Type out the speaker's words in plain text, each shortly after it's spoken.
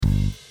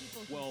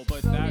Well,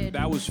 but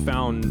that was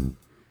found.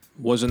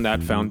 Wasn't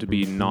that found to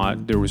be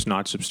not? There was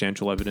not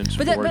substantial evidence.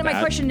 But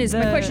my question is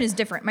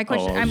different. My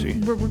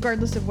question,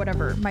 regardless of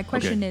whatever. My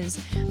question is,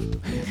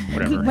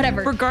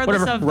 whatever.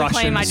 Regardless of the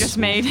claim I just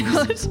made.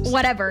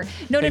 Whatever.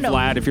 No.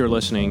 Vlad, if you're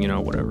listening,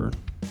 whatever.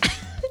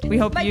 We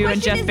hope you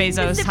and Jeff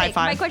Bezos high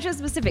five. My question is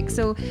specific.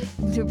 So,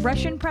 the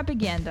Russian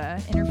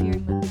propaganda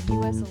interfering with the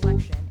U.S.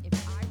 election.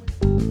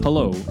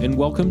 Hello, and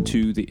welcome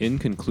to the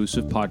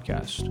Inconclusive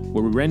Podcast,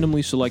 where we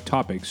randomly select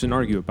topics and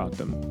argue about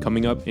them.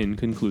 Coming up,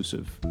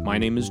 Inconclusive. My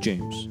name is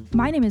James.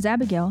 My name is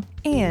Abigail.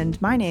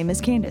 And my name is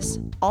Candace.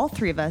 All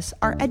three of us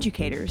are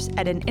educators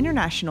at an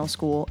international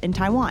school in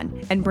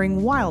Taiwan and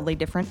bring wildly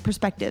different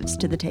perspectives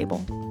to the table.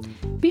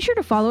 Be sure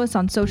to follow us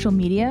on social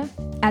media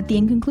at The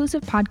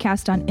Inconclusive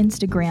Podcast on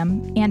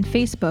Instagram and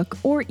Facebook,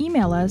 or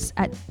email us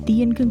at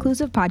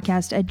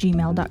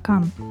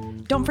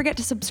theinconclusivepodcast@gmail.com. Don't forget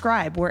to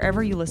subscribe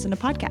wherever you listen to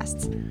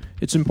podcasts.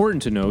 It's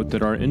important to note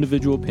that our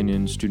individual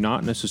opinions do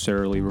not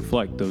necessarily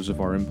reflect those of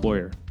our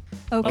employer.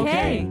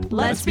 Okay,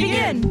 let's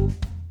begin.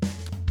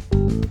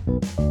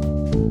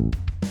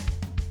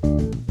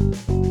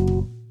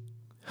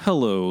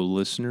 Hello,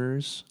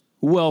 listeners.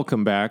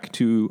 Welcome back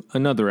to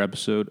another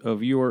episode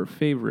of your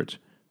favorite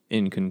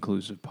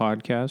Inconclusive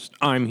Podcast.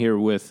 I'm here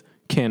with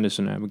Candace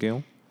and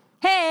Abigail.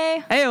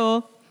 Hey!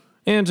 Heyo!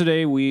 And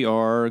today we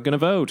are going to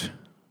vote.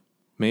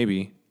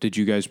 Maybe. Did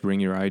you guys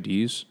bring your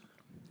IDs?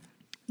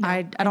 No,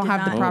 I don't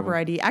have the proper Oh.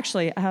 ID.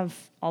 Actually, I have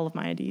all of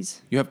my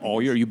IDs. You have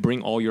you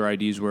bring all your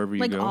IDs wherever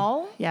you go? Like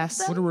all?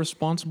 Yes. What a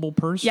responsible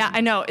person. Yeah, I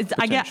know.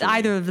 I get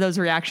either of those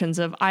reactions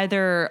of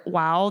either,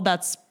 wow,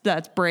 that's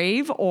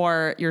brave,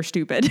 or you're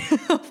stupid.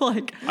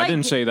 I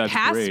didn't say that's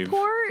brave.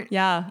 Passport?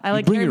 Yeah, I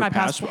like bring carrying your my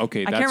passport.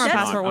 Okay, I carry my that's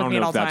passport not- with me I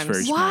at don't all know if that's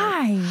times. very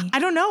Why? I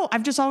don't know.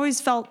 I've just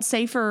always felt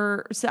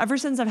safer ever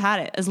since I've had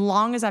it. As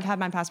long as I've had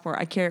my passport,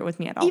 I carry it with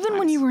me at all times. Even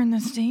when you were in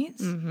the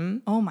States? Mm-hmm.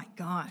 Oh my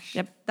gosh.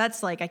 Yep.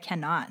 That's like, I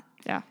cannot.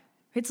 Yeah.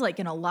 It's like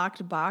in a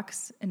locked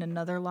box in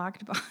another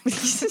locked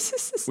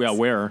box. Yeah,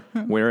 where?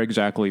 Where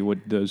exactly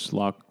would those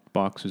locked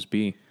boxes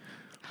be?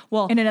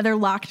 Well, In another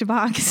locked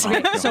box.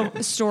 so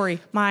story.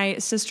 My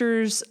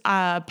sister's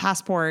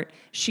passport,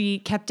 they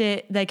kept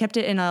it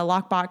in a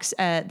lockbox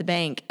at the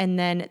bank, and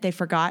then they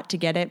forgot to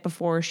get it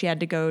before she had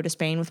to go to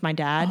Spain with my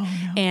dad. Oh,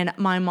 no. And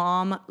my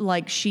mom,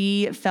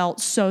 she felt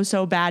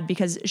so bad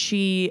because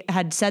she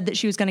had said that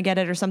she was going to get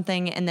it or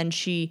something, and then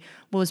she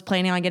was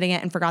planning on getting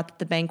it and forgot that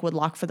the bank would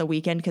lock for the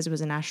weekend because it was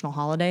a national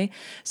holiday.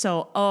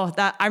 So,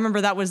 I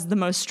remember that was the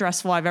most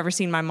stressful I've ever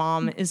seen my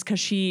mom, is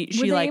because she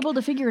Were they able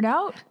to figure it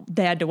out?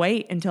 they had to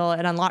wait until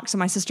it unlocked. So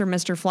my sister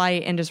missed her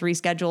flight and just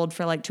rescheduled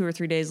for 2 or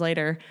 3 days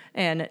later.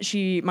 And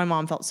my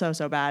mom felt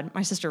so bad.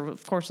 My sister,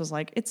 of course, was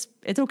like, it's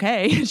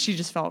okay. She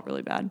just felt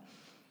really bad.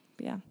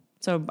 But yeah.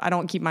 So I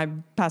don't keep my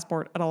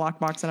passport at a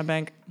lockbox in a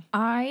bank.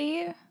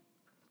 I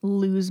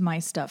lose my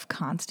stuff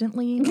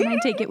constantly when I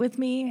take it with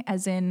me,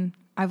 as in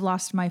I've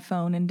lost my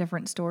phone in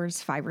different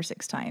stores 5 or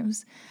 6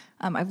 times.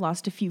 I've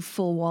lost a few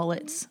full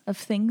wallets of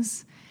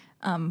things.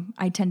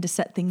 I tend to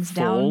set things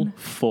down.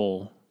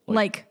 Full.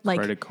 Like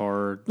credit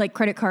card. Like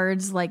credit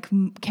cards, like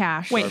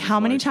cash. Wait, how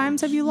many times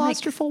have you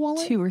lost your full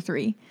wallet? 2 or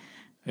 3.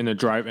 And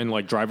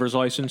driver's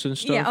license and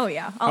stuff? Yeah, oh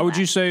yeah. How would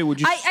you say?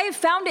 I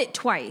found it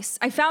twice.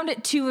 I found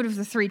it 2 out of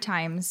the 3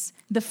 times.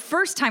 The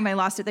first time I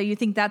lost it, though, you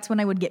think that's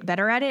when I would get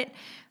better at it.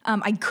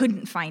 I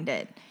couldn't find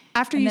it.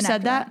 After you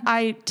said that,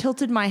 I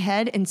tilted my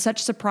head in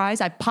such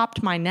surprise, I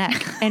popped my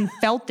neck and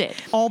felt it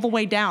all the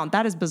way down.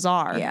 That is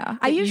bizarre. Yeah.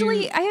 I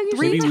usually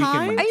 3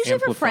 times? I usually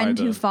have a friend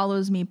who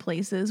follows me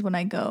places when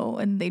I go,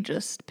 and they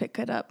just pick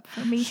it up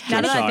for me.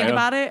 Now that I think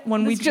about it,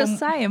 It's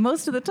Josiah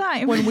most of the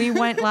time. When we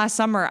went last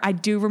summer, I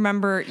do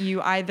remember you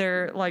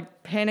either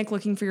panic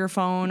looking for your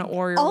phone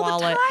or your all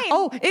wallet.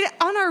 The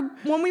time.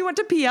 When we went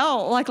to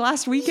PL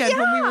last weekend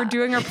when we were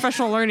doing our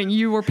professional learning,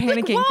 you were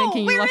panicking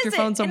thinking you left your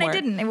phone somewhere. And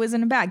I didn't. It was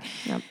in a bag.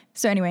 Yep.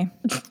 So anyway,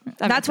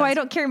 that's why I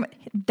don't carry.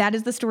 That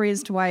is the story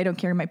as to why I don't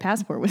carry my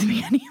passport with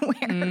me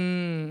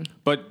anywhere.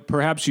 But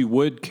perhaps you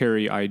would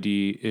carry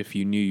ID if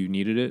you knew you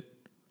needed it.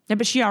 Yeah,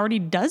 but she already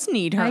does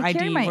need her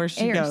ID where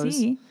she ARC.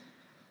 goes.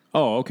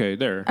 Oh, okay,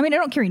 there. I mean, I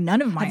don't carry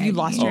none of my. Have you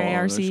lost your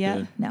ARC that's yet?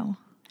 good. No.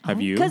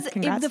 Have you? Because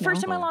Congrats, the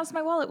first no. time I lost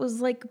my wallet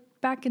was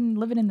back in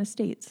living in the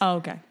States. Oh,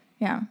 okay.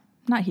 Yeah,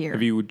 not here.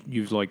 Have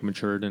you've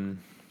matured and...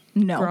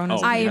 No, Grown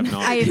as I have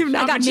not. I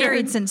got matured.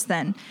 married since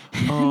then.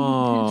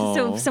 Oh.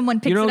 So if someone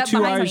picks it up 2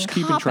 behind eyes me,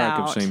 keeping Cop track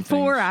out. of same things.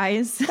 4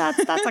 eyes.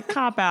 That's a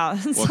cop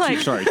out. It's Well,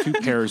 2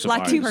 pairs of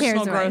eyes. 2 personal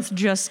pairs of growth.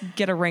 Just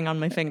get a ring on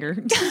my finger.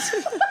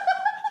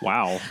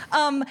 Wow.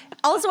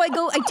 Also,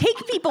 I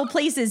take people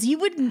places. You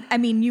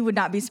would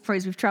not be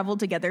surprised. We've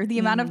traveled together. The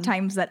amount of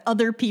times that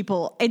other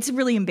people, it's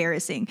really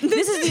embarrassing.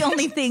 This is the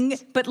only thing,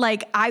 but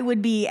I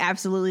would be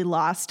absolutely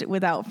lost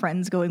without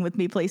friends going with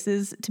me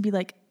places to be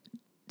like,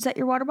 is that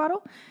your water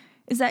bottle?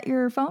 Is that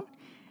your phone?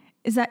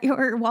 Is that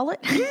your wallet?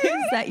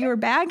 Is that your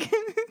bag?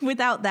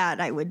 Without that,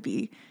 I would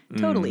be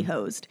totally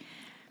hosed.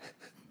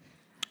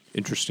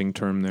 Interesting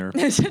term there.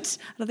 I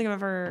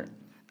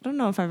don't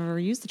know if I've ever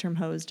used the term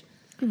hosed.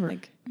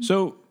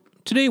 So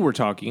today we're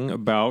talking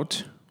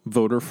about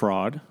voter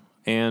fraud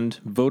and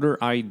voter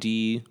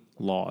ID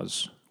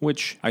laws,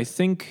 which I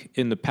think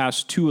in the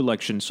past 2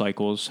 election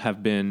cycles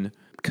have been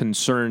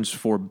concerns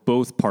for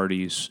both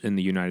parties in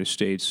the United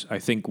States. I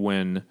think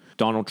when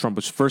Donald Trump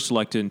was first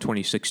elected in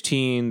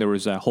 2016, there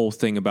was that whole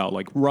thing about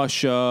like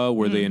Russia.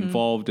 Were they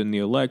involved in the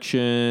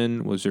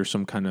election? Was there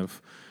some kind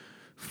of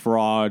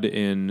fraud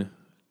in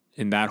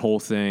that whole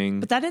thing?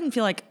 But that didn't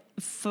feel like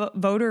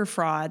voter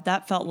fraud.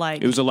 That felt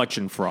like It was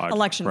election fraud.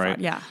 election right?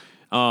 fraud, yeah.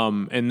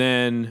 And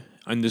then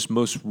in this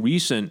most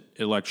recent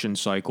election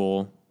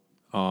cycle,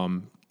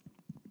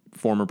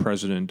 former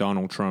President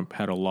Donald Trump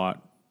had a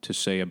lot to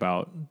say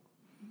about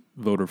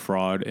voter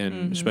fraud,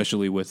 and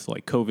especially with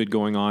like COVID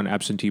going on,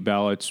 absentee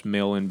ballots,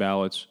 mail-in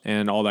ballots,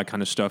 and all that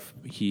kind of stuff.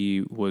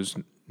 He was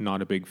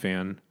not a big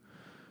fan,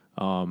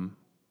 and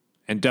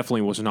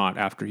definitely was not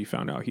after he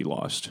found out he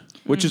lost,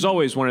 which is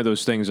always one of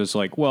those things that's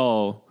like,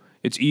 well,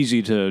 it's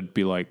easy to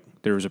be like,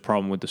 there was a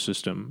problem with the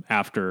system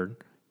after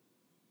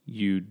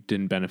you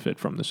didn't benefit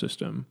from the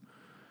system.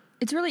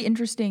 It's really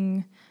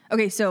interesting.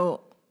 Okay,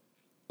 so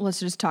let's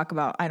just talk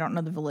about, I don't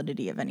know the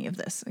validity of any of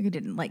this. I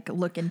didn't like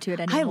look into it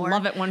anymore. I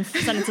love it when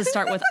sentences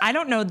start with, I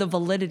don't know the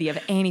validity of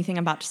anything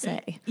I'm about to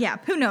say. Yeah,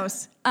 who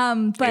knows?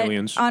 But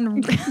Aliens.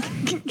 on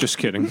Just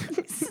kidding.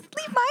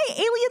 leave my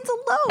aliens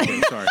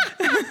alone. Sorry.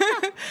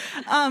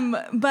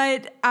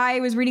 But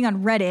I was reading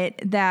on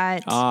Reddit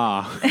that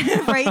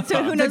right.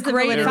 So who knows the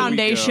Great validity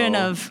foundation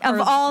go. of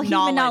all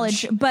human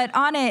knowledge? But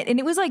on it, and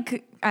it was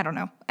like, I don't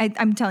know.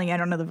 I'm telling you, I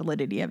don't know the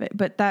validity of it,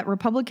 but that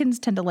Republicans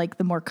tend to like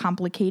the more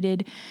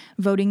complicated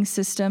voting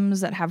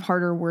systems that have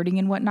harder wording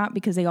and whatnot,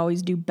 because they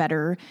always do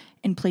better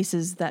in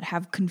places that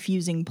have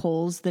confusing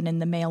polls than in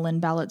the mail-in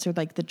ballots, or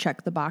like the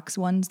check the box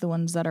ones, the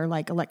ones that are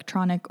like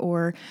electronic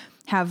or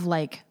have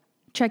like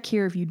check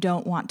here if you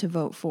don't want to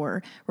vote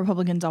for.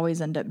 Republicans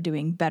always end up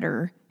doing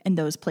better in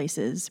those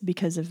places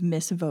because of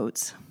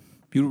misvotes.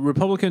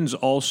 Republicans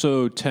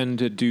also tend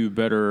to do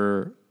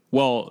better.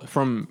 Well,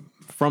 from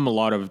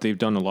they've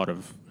done a lot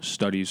of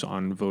studies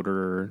on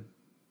voter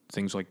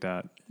things like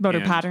that. Voter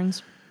And,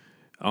 patterns.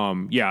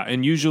 Yeah,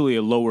 and usually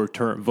a lower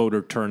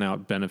voter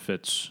turnout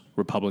benefits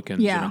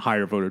Republicans, and a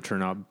higher voter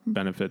turnout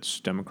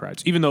benefits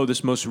Democrats. Even though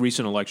this most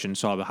recent election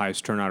saw the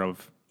highest turnout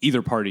of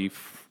either party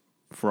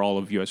for all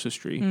of U.S.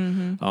 history.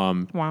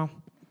 Wow.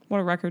 What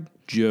a record.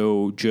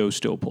 Joe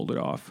still pulled it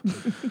off.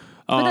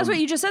 But that's what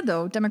you just said,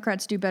 though.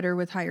 Democrats do better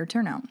with higher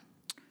turnout.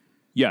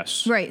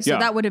 Yes. Right. So Yeah,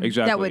 that would have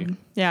exactly. that would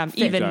Yeah,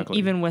 Exactly.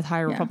 even with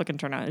higher Republican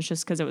turnout, it's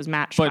just because it was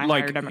matched But by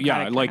like, higher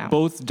Democratic like turnout.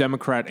 both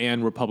Democrat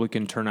and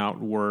Republican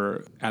turnout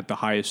were at the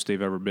highest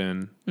they've ever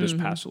been this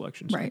past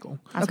election Right. cycle.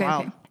 That's Okay,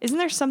 wild. okay. Isn't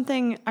there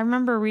something, I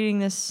remember reading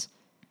this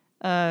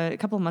a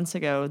couple of months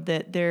ago,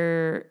 that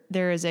there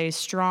is a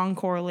strong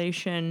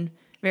correlation,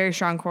 very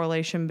strong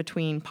correlation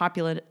between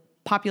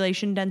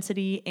population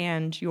density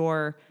and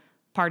your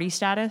party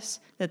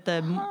status. That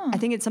I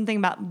think it's something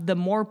about the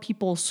more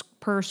people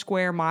per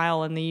square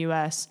mile in the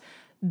U.S.,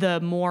 the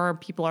more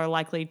people are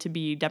likely to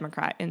be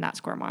Democrat in that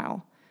square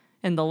mile.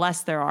 And the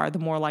less there are, the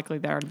more likely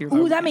they are to be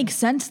Republican. Ooh, that makes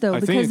sense though, I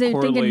think because it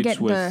they're thinking correlates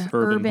get with the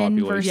urban urban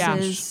populations.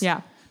 versus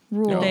Yeah.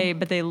 rural. They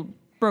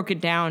broke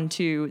it down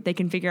to, they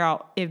can figure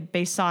out if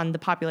based on the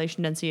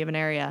population density of an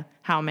area,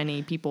 how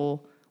many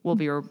people will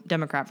be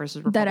Democrat versus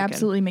Republican. That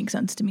absolutely makes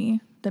sense to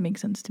me. That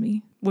makes sense to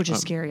me. Which is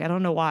scary. I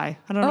don't know why.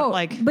 I don't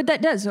know. But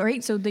that does, all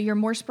right? So you're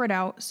more spread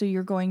out, so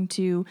you're going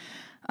to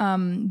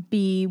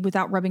be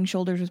without rubbing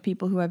shoulders with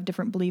people who have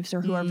different beliefs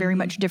or who are very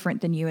much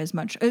different than you as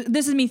much.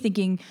 This is me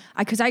thinking,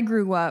 because I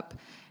grew up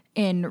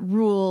in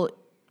rural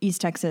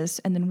East Texas,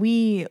 and then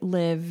we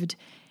lived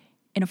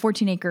in a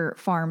 14-acre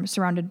farm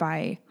surrounded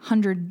by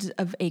hundreds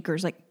of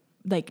acres,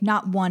 like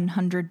not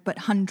 100, but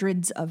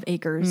hundreds of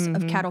acres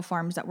of cattle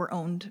farms that were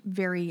owned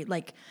very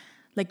like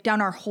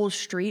down our whole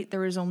street,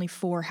 there was only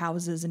 4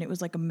 houses, and it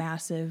was like a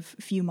massive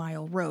few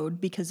mile road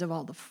because of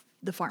all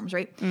the farms,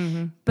 right?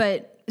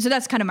 But so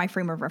that's kind of my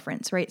frame of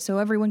reference, right? So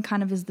everyone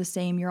kind of is the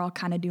same. You're all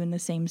kind of doing the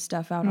same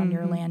stuff out on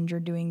your land.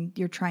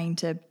 You're trying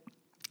to,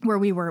 where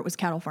we were, it was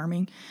cattle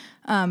farming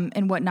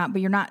and whatnot,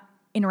 but you're not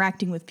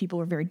interacting with people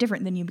who are very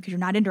different than you, because you're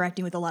not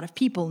interacting with a lot of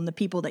people, and the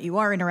people that you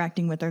are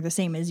interacting with are the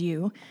same as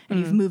you, and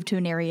you've moved to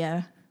an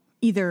area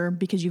either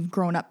because you've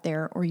grown up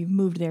there or you've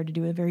moved there to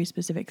do a very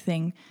specific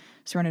thing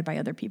surrounded by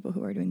other people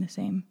who are doing the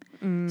same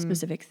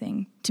specific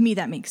thing. To me,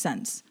 that makes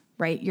sense,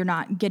 right? You're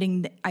not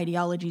getting the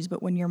ideologies,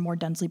 but when you're more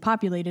densely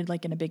populated,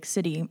 like in a big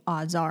city,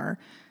 odds are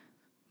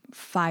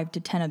 5 to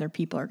 10 other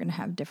people are going to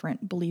have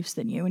different beliefs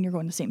than you, and you're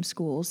going to the same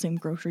schools, same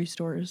grocery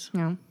stores.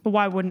 Yeah. But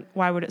why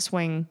would it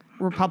swing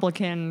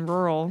Republican,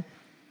 rural,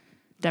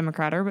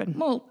 Democrat, urban?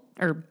 Well,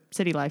 or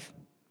city life?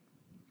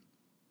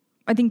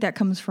 I think that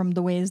comes from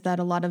the ways that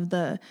a lot of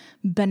the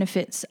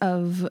benefits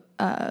of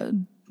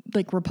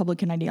like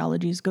Republican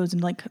ideologies goes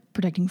into like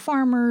protecting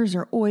farmers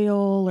or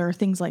oil or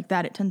things like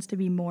that. It tends to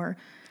be more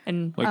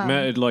And Like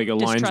it like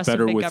aligns distrust of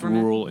better big with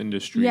government. rural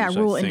industries. Yeah,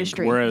 rural I think.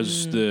 industry.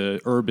 Whereas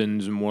the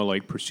urban's more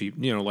like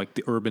perceived, like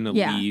the urban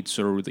Yeah. elites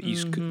or the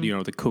east,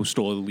 the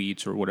coastal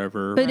elites or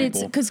whatever. But it's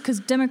people. because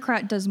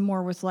Democrat does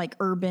more with like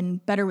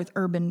better with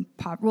urban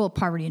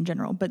poverty in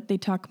general. But they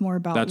talk more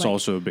about That's like,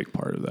 also a big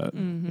part of that.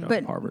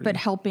 Poverty. but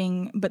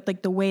helping, but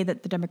like the way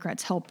that the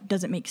Democrats help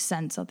doesn't make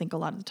sense. I think a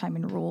lot of the time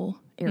in rural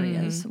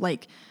areas,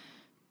 like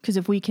because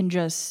if we can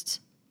just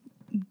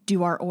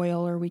do our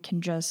oil, or we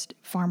can just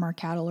farm our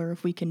cattle, or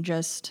if we can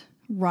just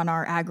run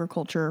our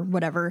agriculture,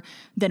 whatever,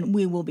 then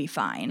we will be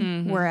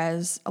fine.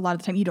 Whereas a lot of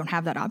the time you don't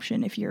have that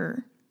option if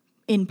you're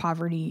in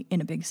poverty in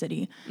a big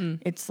city.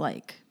 It's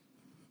like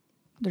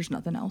there's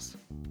nothing else.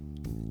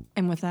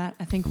 And with that,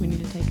 I think we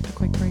need to take a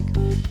quick break.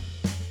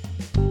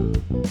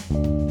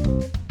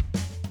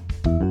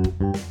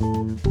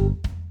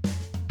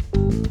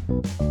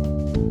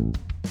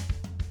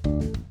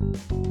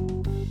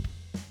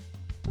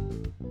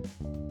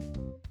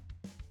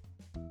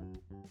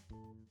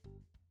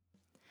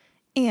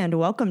 And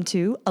welcome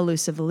to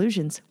Elusive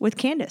Illusions with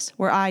Candace,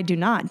 where I do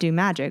not do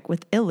magic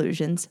with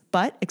illusions,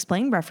 but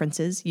explain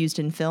references used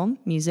in film,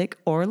 music,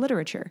 or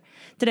literature.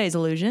 Today's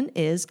illusion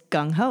is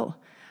gung-ho.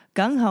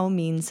 Gung-ho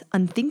means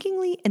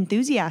unthinkingly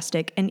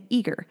enthusiastic and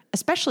eager,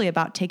 especially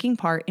about taking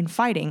part in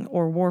fighting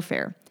or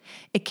warfare.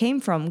 It came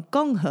from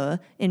gung-ho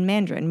in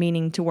Mandarin,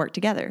 meaning to work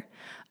together.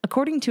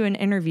 According to an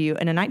interview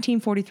in a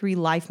 1943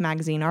 Life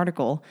magazine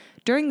article,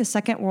 during the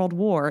Second World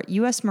War,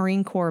 U.S.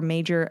 Marine Corps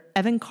Major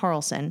Evan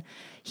Carlson,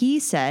 he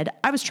said,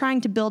 "I was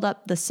trying to build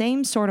up the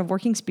same sort of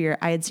working spirit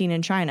I had seen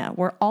in China,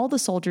 where all the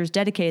soldiers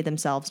dedicated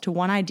themselves to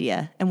one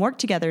idea and worked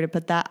together to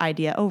put that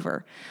idea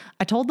over.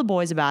 I told the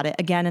boys about it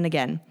again and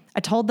again. I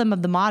told them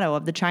of the motto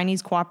of the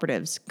Chinese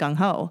cooperatives,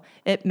 gung-ho.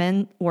 It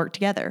meant work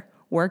together,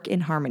 work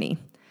in harmony."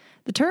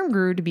 The term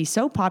grew to be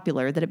so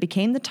popular that it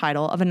became the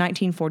title of a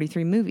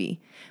 1943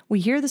 movie. We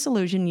hear this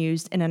illusion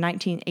used in a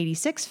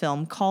 1986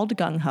 film called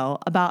Gung-ho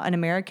about an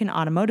American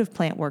automotive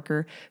plant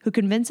worker who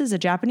convinces a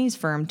Japanese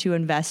firm to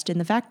invest in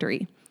the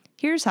factory.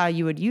 Here's how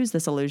you would use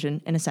this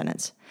illusion in a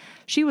sentence.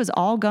 She was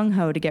all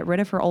gung-ho to get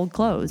rid of her old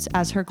clothes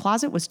as her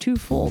closet was too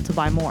full to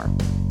buy more.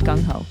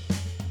 Gung-ho.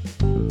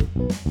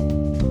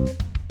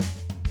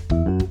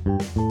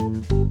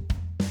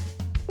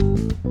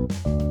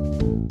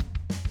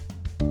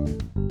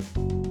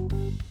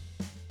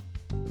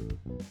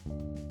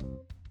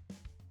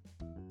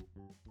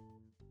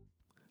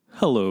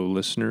 Hello,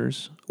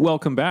 listeners.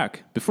 Welcome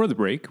back. Before the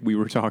break, we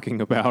were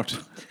talking about...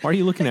 Why are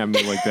you looking at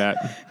me like that?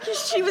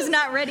 She was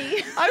not ready.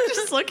 I was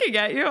just looking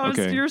at you.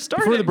 You're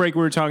starting. Before the break,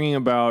 we were talking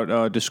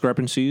about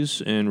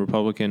discrepancies in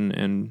Republican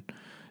and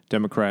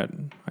Democrat,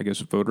 I guess,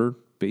 voter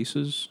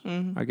bases,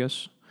 I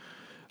guess.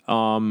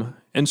 And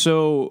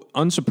so,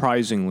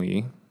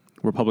 unsurprisingly,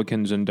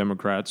 Republicans and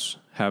Democrats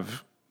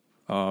have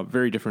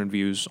very different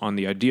views on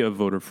the idea of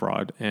voter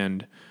fraud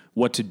and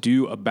what to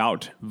do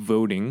about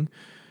voting.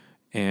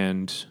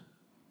 And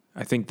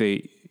I think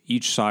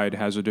each side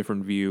has a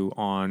different view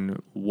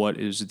on what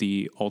is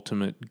the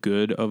ultimate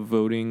good of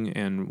voting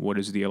and what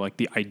is the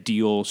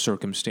ideal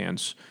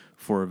circumstance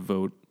for a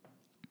vote,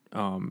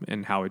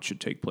 and how it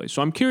should take place.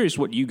 So I'm curious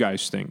what you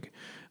guys think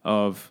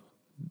of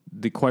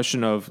the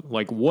question of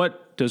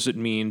what does it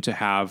mean to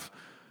have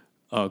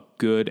a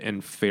good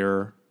and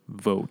fair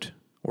vote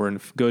or a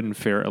good and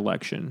fair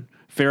election?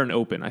 Fair and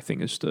open, I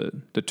think, is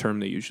the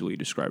term they usually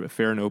describe it.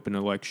 Fair and open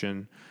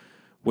election.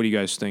 What do you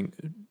guys think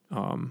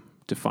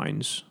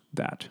defines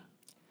that?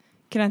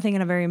 Can I think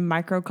in a very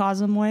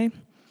microcosm way?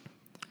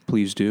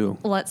 Please do.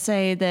 Let's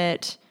say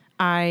that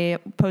I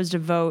posed a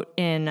vote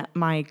in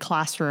my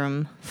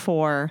classroom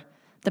for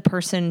the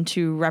person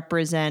to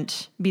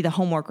be the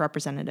homework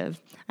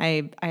representative.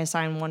 I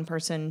assign one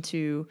person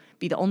to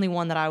be the only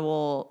one that I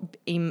will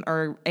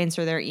or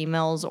answer their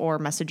emails or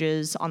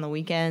messages on the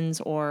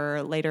weekends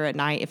or later at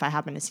night if I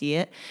happen to see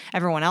it.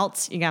 Everyone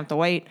else, you're going to have to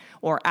wait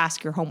or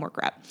ask your homework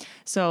rep.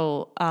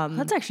 So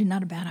That's actually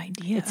not a bad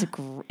idea.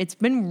 it's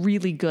been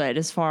really good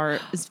as far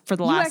as for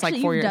the last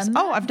 4 years. Done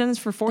that? Oh, I've done this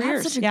for 4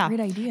 years. That's such a great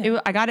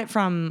idea. I got it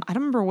from, I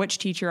don't remember which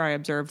teacher I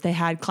observed. They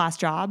had class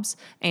jobs,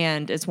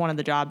 and it's one of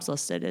the jobs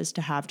listed is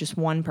to have just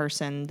one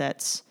person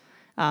that's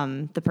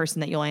the person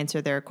that you'll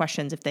answer their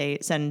questions if they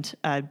send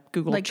a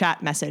Google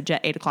chat message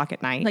at 8:00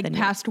 at night.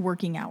 Past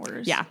working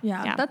hours. Yeah.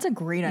 That's a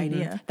great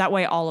idea. That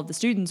way all of the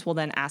students will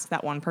then ask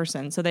that one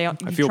person. So I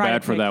feel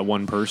bad for that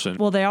one person.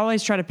 Well, they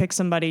always try to pick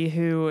somebody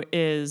who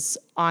is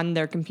on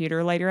their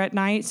computer later at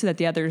night so that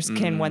the others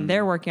can, when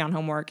they're working on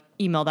homework,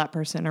 email that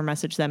person or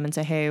message them and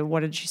say, hey, what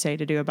did she say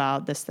to do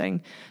about this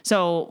thing?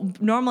 So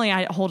normally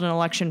I hold an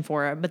election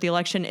for it, but the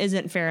election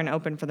isn't fair and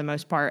open for the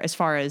most part as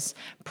far as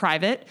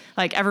private.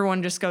 Like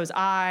everyone just goes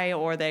aye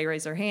or they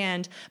raise their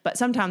hand. But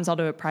sometimes I'll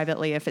do it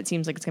privately if it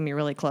seems like it's going to be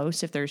really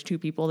close, if there's two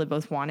people that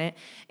both want it,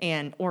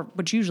 or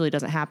which usually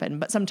doesn't happen.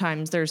 But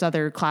sometimes there's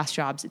other class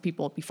jobs that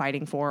people will be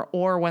fighting for,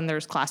 or when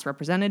there's class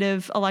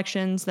representative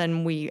elections,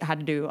 then we had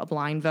to do a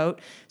blind vote.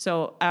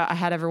 So I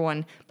had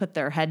everyone put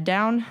their head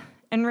down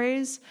and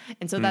raise.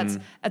 And so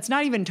that's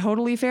not even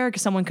totally fair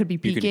because someone could be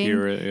peeking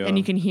hear it, yeah. and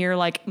you can hear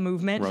like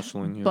movement,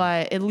 rustling, yeah.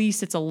 but at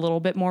least it's a little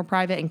bit more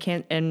private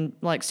and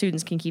like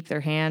students can keep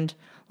their hand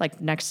like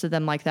next to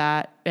them like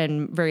that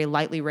and very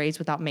lightly raised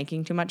without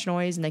making too much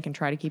noise, and they can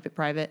try to keep it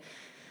private.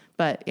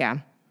 But yeah.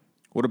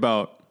 What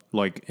about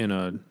like in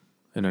a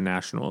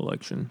national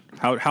election?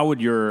 How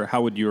would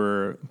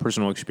your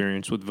personal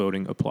experience with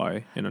voting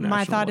apply in a national election?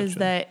 My thought is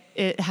that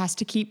it has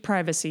to keep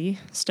privacy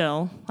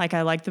still. Like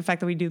I like the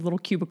fact that we do little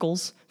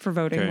cubicles for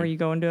voting where you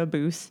go into a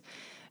booth.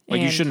 Like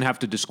you shouldn't have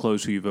to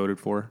disclose who you voted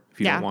for if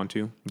you don't want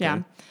to. Okay.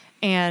 Yeah.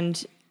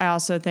 And I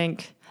also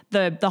think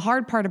the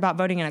hard part about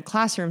voting in a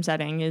classroom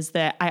setting is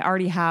that I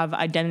already have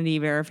identity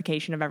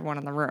verification of everyone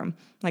in the room.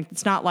 Like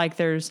it's not like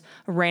there's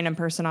a random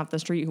person off the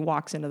street who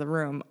walks into the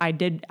room. I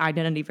did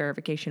identity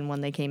verification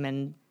when they came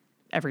in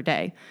every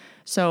day.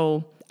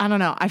 So I don't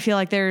know. I feel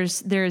like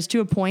there's to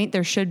a point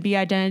there should be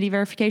identity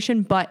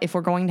verification, but if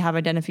we're going to have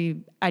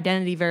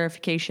identity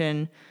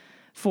verification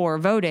for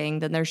voting,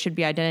 then there should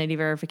be identity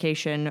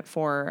verification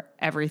for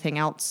everything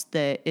else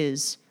that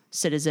is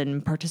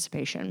citizen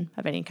participation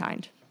of any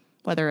kind,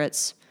 whether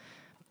it's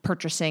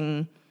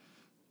purchasing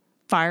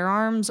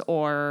firearms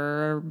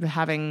or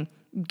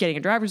getting a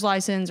driver's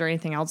license or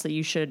anything else that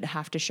you should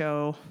have to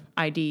show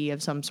ID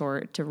of some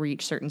sort to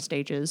reach certain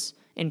stages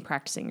in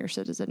practicing your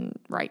citizen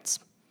rights.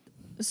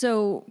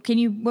 So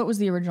what was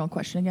the original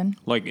question again?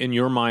 Like in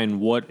your mind,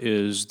 what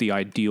is the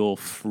ideal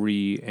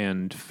free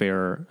and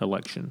fair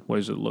election? What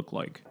does it look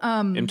like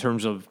in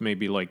terms of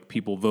maybe like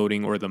people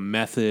voting or the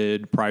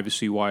method,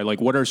 privacy wise?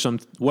 Like what are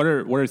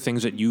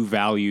things that you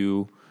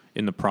value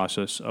in the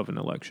process of an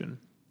election?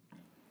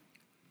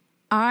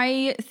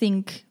 I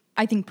think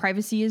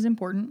privacy is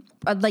important.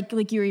 Like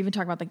you were even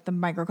talking about like the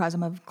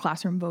microcosm of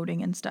classroom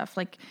voting and stuff.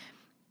 Like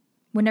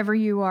whenever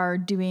you are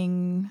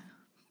doing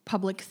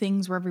public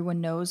things where everyone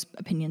knows,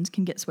 opinions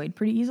can get swayed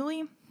pretty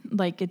easily.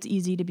 Like it's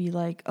easy to be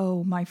like,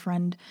 oh, my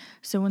friend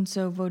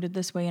so-and-so voted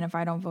this way, and if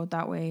I don't vote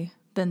that way,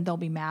 then they'll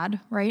be mad,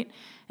 right?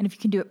 And if you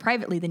can do it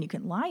privately, then you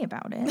can lie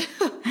about it.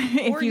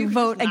 If you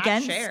vote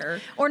against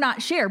or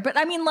not share. But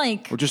I mean,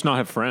 like, or just not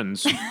have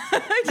friends.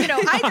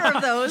 Either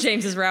of those.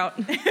 James's route.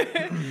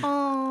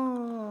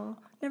 Oh,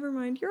 never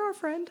mind. You're our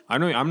friend.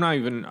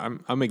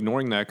 I'm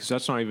ignoring that because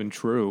that's not even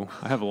true.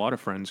 I have a lot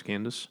of friends,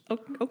 Candace.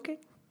 Okay.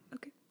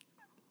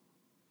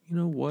 You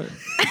know what?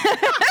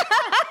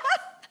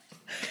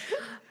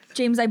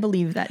 James, I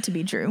believe that to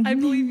be true. I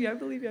believe you.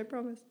 I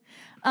promise.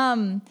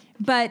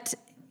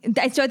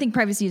 So I think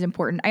privacy is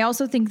important. I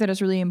also think that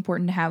it's really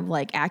important to have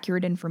like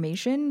accurate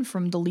information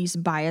from the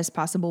least biased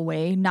possible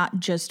way,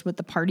 not just what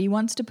the party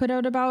wants to put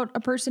out about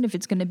a person. If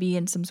it's going to be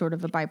in some sort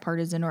of a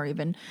bipartisan or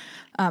even,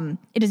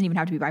 it doesn't even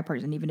have to be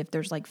bipartisan. Even if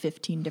there's like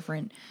 15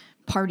 different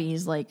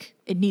parties, like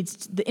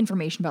the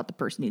information about the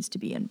person needs to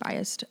be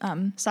unbiased.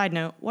 Side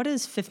note, what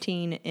is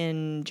 15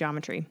 in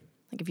geometry?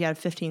 Like if you had a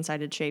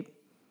 15-sided shape?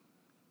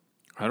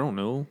 I don't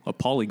know. A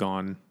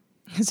polygon.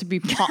 This would be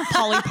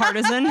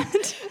polypartisan.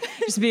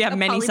 Just have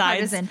many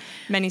sides.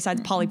 Many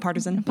sides,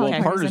 polypartisan.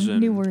 Well,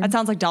 partisan. New word. That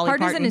sounds like Dolly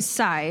Partisan Parton. is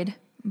side.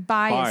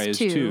 Bi is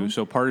two.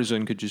 So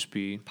partisan could just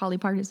be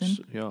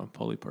polypartisan. Yeah,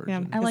 polypartisan.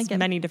 Yeah, I like it.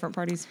 Many different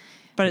parties.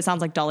 But it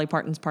sounds like Dolly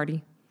Parton's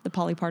party. The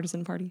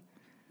polypartisan party.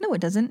 No,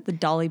 it doesn't. The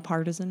Dolly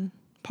Partisan.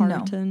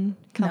 Parton.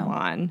 Come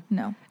on.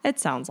 No. It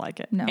sounds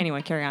like it. No.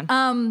 Anyway, carry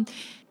on.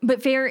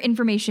 But fair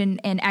information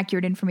and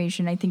accurate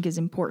information, I think, is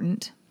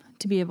important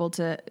to be able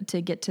to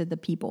get to the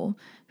people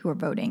who are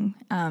voting.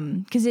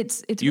 Because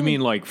it's you really,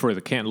 mean like for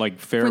the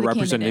fair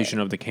representation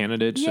of the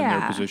candidates and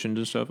their positions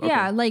and stuff? Okay.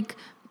 Yeah, like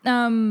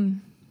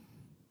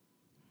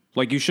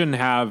you shouldn't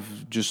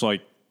have just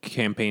like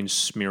campaigns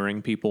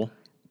smearing people.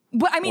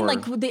 Well, I mean,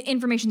 like the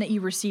information that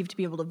you receive to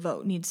be able to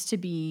vote needs to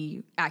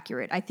be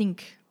accurate. I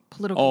think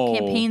political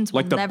campaigns will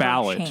like the never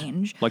ballot.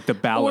 change. Like the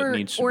ballot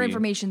needs to be. Or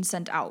information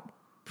sent out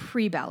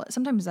pre-ballot.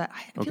 Sometimes that,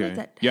 I feel like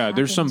that yeah,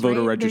 there's some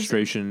voter right?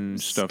 registration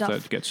stuff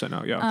that gets sent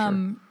out. Yeah,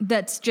 sure.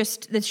 That's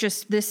just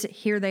this.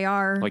 Here they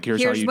are. Like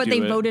here's how you what do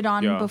they it. voted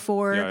on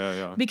before.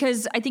 Yeah.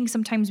 Because I think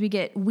sometimes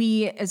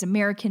we as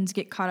Americans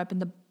get caught up in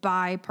the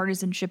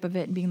bipartisanship of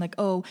it and being like,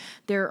 oh,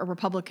 they're a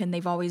Republican,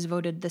 they've always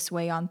voted this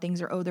way on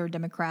things, or oh, they're a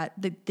Democrat.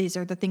 These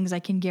are the things I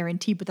can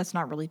guarantee, but that's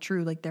not really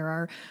true. Like there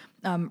are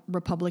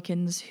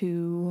Republicans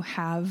who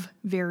have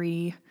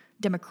very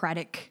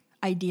democratic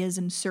ideas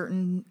in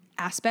certain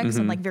aspects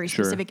and like very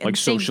specific and like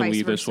same socially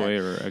vice versa. this way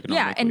or economically.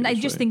 Yeah, and I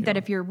just think that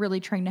yeah. if you're really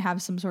trying to have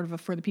some sort of a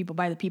for the people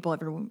by the people,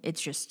 everyone, it's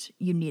just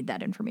you need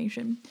that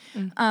information.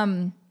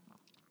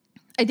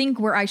 I I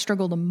think where I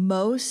struggle the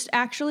most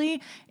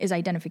actually is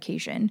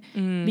identification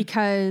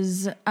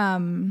because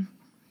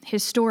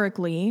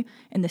historically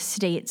in the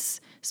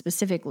States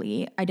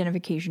specifically,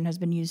 identification has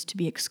been used to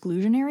be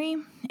exclusionary,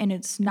 and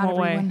it's not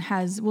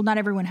not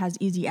everyone has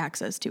easy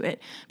access to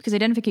it because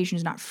identification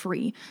is not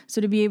free. So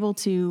to be able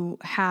to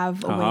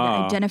have a way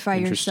to identify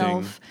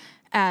yourself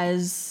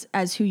as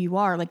who you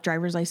are, like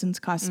driver's license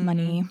costs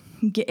money,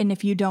 and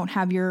if you don't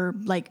have your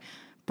like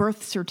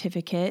birth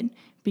certificate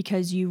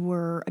because you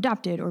were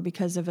adopted or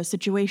because of a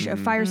situation, a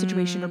fire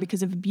situation, or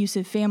because of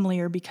abusive family,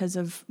 or because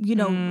of,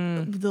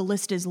 the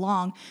list is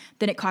long,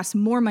 then it costs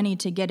more money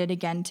to get it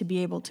again, to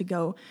be able to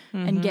go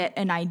and get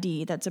an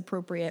ID that's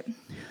appropriate.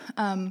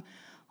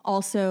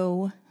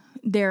 Also,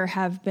 there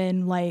have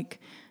been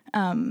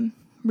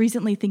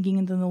recently, thinking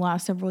in the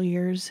last several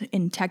years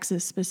in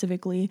Texas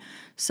specifically,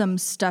 some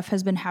stuff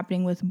has been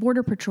happening with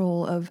Border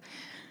Patrol of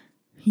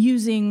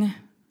using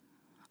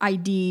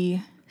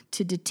ID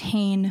to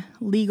detain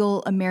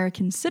legal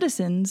American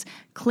citizens,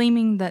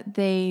 claiming that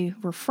they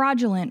were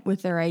fraudulent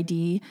with their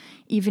ID,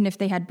 even if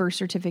they had birth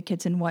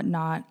certificates and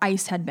whatnot.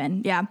 ICE had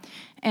been, yeah.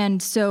 And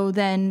so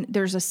then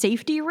there's a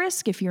safety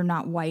risk if you're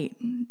not white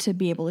to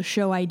be able to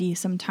show ID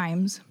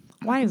sometimes.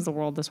 Why is the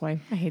world this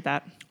way? I hate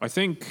that. I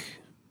think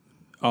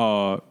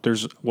I'll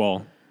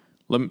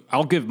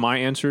give my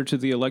answer to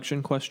the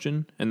election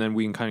question, and then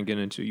we can kind of get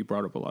into, you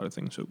brought up a lot of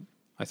things, so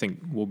I think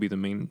will be the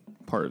main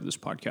part of this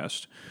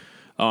podcast.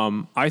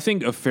 I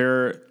think I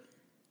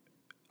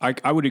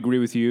would agree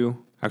with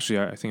you.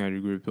 Actually, I think I'd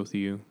agree with both of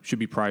you. Should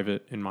be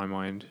private in my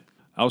mind.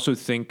 I also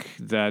think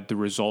that the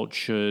result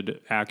should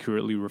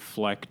accurately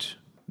reflect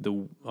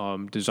the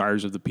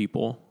desires of the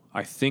people.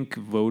 I think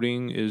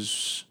voting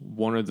is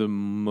one of the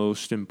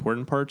most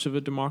important parts of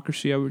a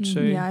democracy, I would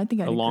say. Yeah, I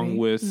think I'd along agree.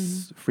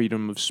 with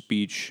freedom of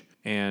speech,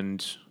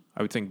 and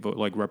I would think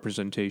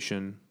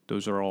representation.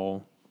 Those are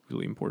all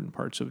really important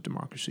parts of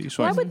democracy.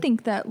 So I would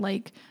think that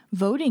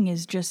voting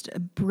is just a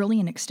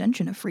brilliant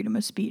extension of freedom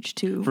of speech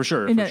too. For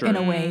sure, in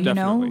a way,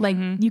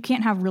 definitely. You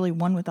can't have really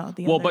one without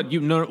the other. But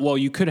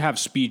you could have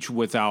speech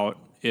without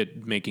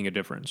it making a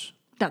difference.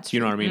 That's true. You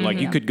know what I mean?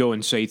 You could go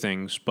and say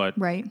things, but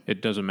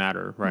it doesn't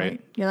matter,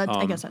 right? Yeah,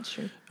 I guess that's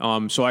true.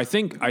 So I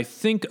think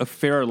a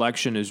fair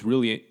election is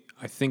really,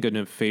 I think,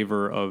 in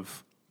favor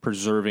of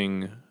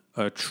preserving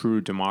a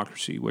true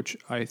democracy, which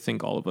I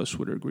think all of us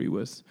would agree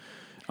with.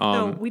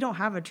 No, we don't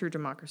have a true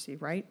democracy,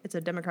 right? It's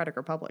a democratic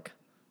republic.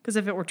 Because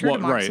if it were true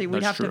democracy,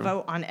 we'd have to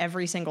vote on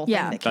every single thing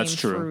that came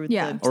through.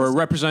 Yeah. Or a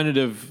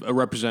representative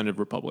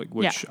republic,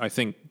 which I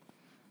think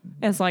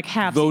it's like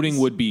half voting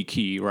would be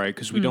key, right?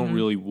 Because we don't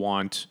really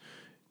want,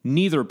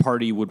 neither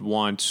party would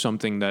want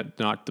something that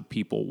not the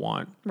people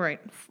want,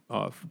 right?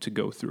 To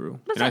go through.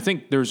 And I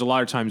think there's a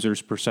lot of times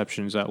there's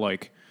perceptions that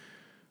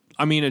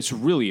it's a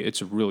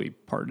really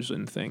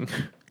partisan thing.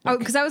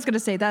 Because I was going to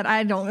say that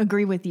I don't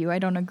agree with you. I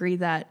don't agree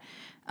that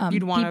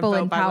you'd want people to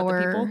vote in by power. what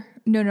the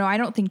people? No, I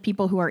don't think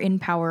people who are in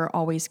power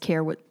always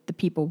care what the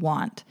people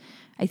want.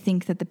 I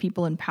think that the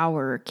people in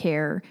power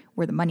care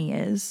where the money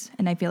is,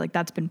 and I feel like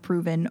that's been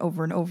proven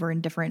over and over in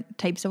different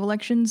types of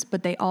elections.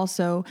 But they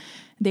also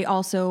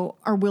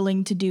are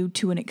willing to do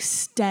to an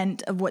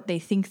extent of what they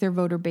think their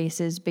voter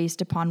base is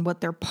based upon what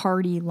their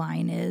party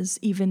line is,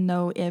 even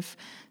though if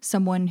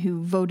someone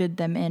who voted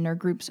them in or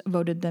groups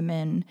voted them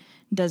in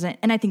doesn't.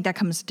 And I think that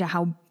comes to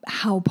how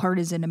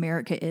partisan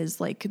America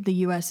is. Like the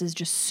U.S. is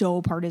just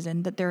so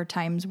partisan that there are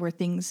times where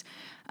things,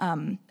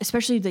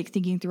 especially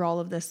thinking through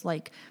all of this,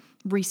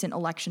 recent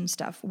election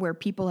stuff where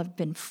people have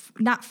been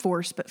not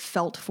forced but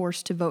felt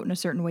forced to vote in a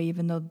certain way,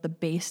 even though the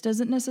base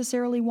doesn't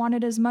necessarily want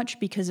it as much,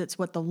 because it's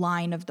what the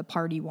line of the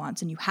party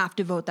wants, and you have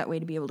to vote that way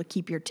to be able to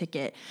keep your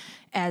ticket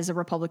as a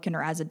Republican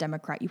or as a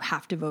Democrat. You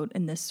have to vote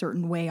in this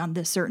certain way on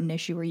this certain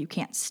issue, or you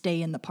can't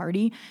stay in the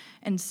party.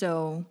 And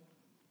so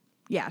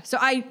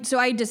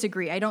I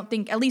disagree. I don't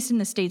think, at least in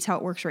the States how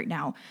it works right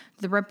now,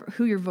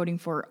 who you're voting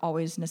for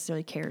always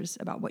necessarily cares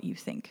about what you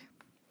think.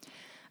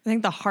 I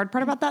think the hard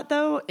part about that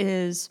though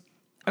is,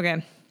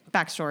 okay,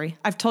 backstory.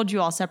 I've told you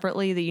all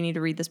separately that you need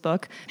to read this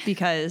book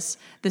because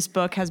this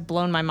book has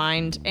blown my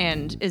mind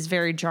and is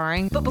very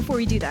jarring. But before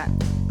we do that,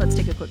 let's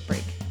take a quick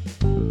break.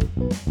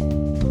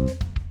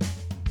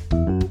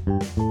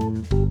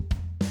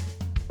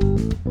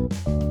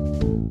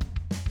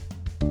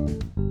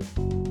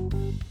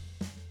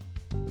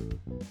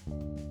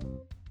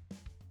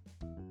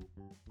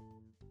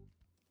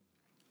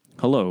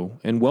 Hello,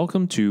 and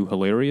welcome to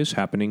Hilarious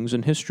Happenings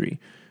in History,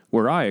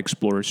 where I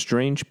explore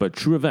strange but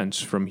true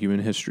events from human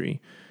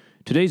history.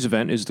 Today's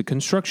event is the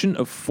construction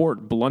of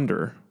Fort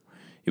Blunder.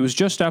 It was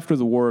just after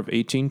the War of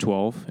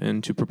 1812,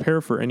 and to prepare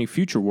for any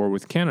future war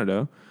with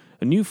Canada,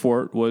 a new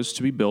fort was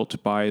to be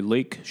built by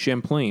Lake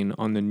Champlain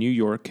on the New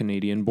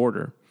York-Canadian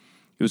border.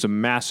 It was a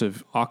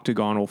massive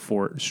octagonal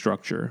fort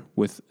structure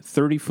with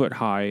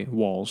 30-foot-high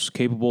walls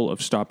capable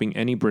of stopping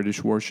any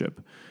British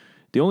warship.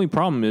 The only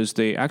problem is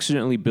they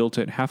accidentally built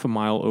it half a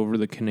mile over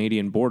the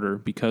Canadian border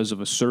because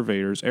of a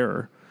surveyor's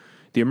error.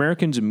 The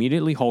Americans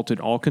immediately halted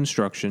all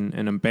construction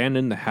and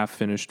abandoned the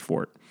half-finished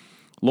fort.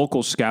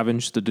 Locals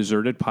scavenged the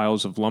deserted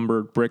piles of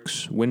lumber,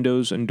 bricks,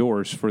 windows, and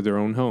doors for their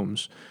own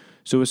homes.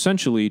 So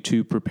essentially,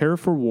 to prepare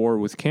for war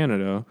with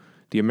Canada,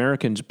 the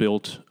Americans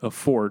built a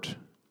fort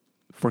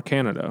for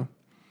Canada.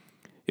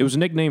 It was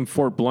nicknamed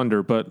Fort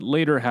Blunder, but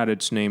later had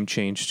its name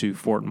changed to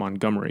Fort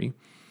Montgomery.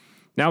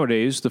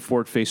 Nowadays, the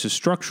fort faces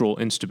structural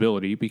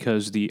instability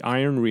because the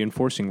iron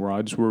reinforcing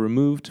rods were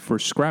removed for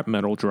scrap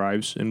metal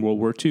drives in World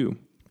War II.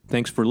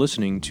 Thanks for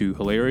listening to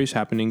Hilarious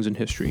Happenings in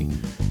History.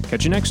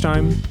 Catch you next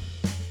time.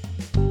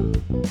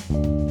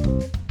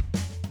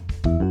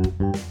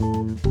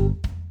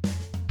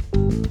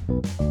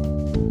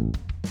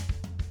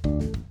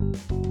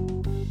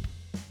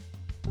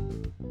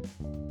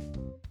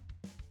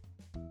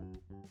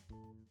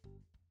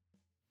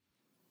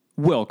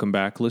 Welcome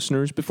back,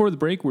 listeners. Before the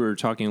break, we were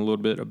talking a little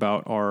bit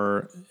about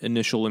our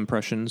initial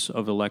impressions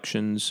of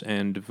elections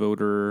and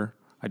voter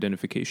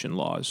identification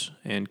laws.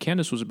 And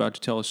Candace was about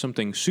to tell us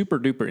something super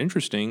duper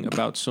interesting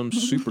about some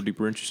super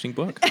duper interesting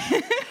book.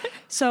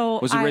 So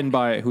was it written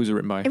by, who's it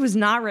written by? It was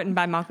not written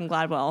by Malcolm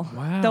Gladwell.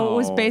 Wow. Though it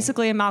was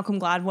basically a Malcolm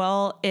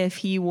Gladwell if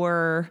he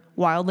were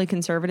wildly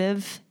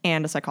conservative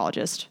and a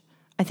psychologist.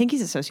 I think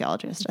he's a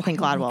sociologist. I think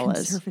Gladwell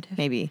is,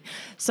 maybe.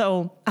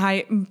 So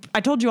I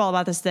told you all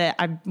about this, that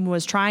I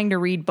was trying to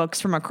read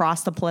books from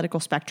across the political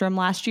spectrum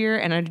last year,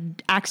 and I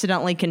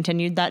accidentally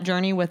continued that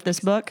journey with this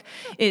book.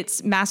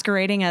 It's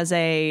masquerading as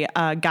a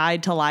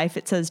guide to life.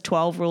 It says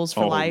 12 Rules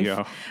for Life,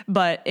 yeah.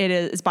 But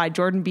it's by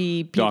Jordan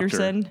B.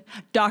 Peterson,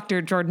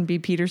 Dr. Jordan B.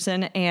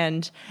 Peterson,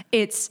 and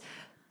it's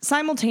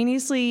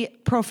simultaneously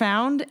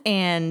profound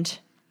and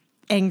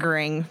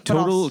angering.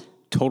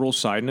 Total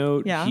side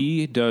note, yeah.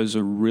 He does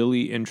a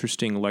really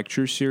interesting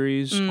lecture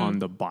series on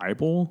the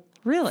Bible.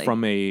 Really?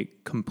 From a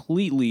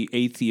completely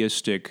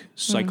atheistic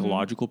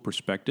psychological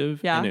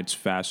perspective, yeah. And it's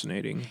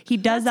fascinating. He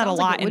does that a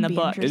lot in the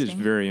book. It is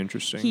very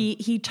interesting.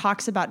 He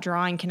talks about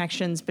drawing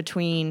connections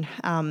between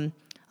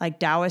like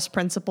Taoist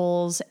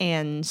principles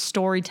and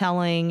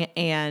storytelling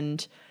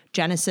and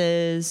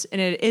Genesis,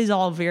 and it is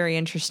all very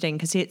interesting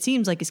because it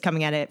seems like he's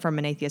coming at it from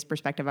an atheist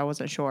perspective. I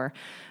wasn't sure.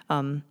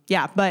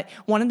 But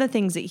one of the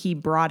things that he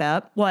brought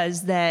up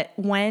was that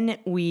when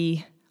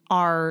we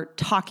are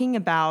talking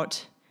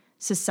about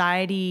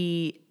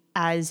society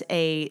as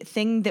a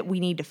thing that we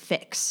need to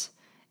fix,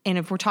 and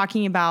if we're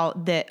talking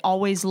about that,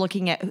 always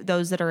looking at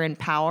those that are in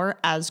power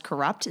as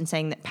corrupt and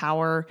saying that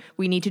power,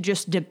 we need to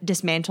just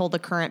dismantle the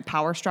current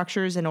power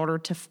structures in order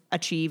to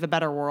achieve a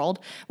better world.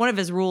 One of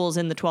his rules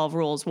in the 12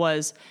 rules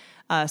was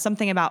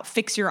something about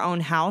fix your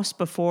own house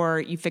before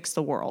you fix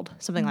the world,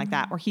 something like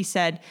that, where he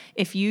said,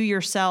 if you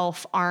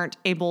yourself aren't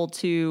able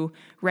to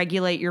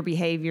regulate your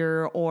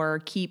behavior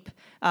or keep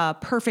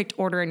perfect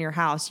order in your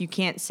house, you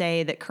can't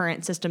say that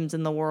current systems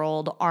in the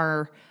world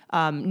are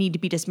need to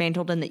be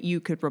dismantled and that you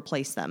could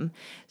replace them.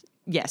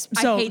 Yes.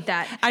 So, I hate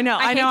that. I know.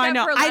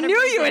 I knew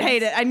you would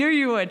hate it. I knew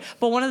you would.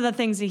 But one of the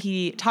things that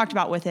he talked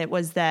about with it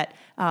was that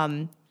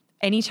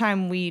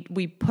anytime we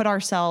put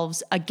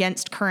ourselves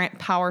against current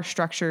power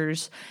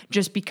structures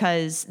just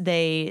because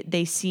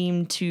they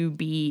seem to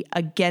be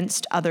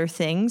against other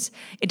things,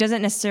 it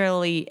doesn't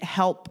necessarily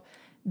help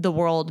the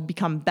world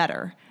become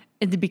better.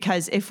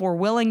 Because if we're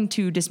willing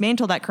to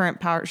dismantle that current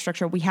power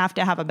structure, we have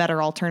to have a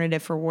better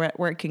alternative for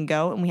where it can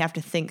go, and we have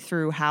to think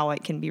through how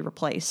it can be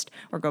replaced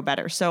or go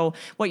better. So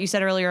what you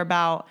said earlier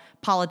about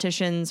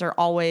politicians are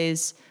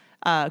always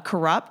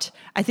corrupt,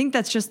 I think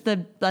that's just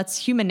that's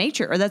human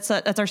nature, or that's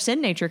our sin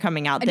nature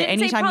coming out. I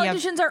didn't say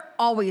politicians are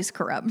always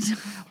corrupt,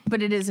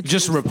 but it is a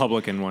just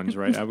Republican ones,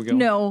 right, Abigail?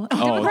 No,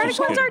 Democratic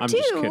ones are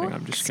too.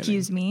 I'm just kidding.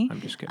 Excuse me. I'm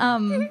just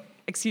kidding.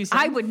 Excuse me.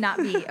 I would not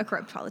be a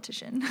corrupt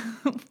politician.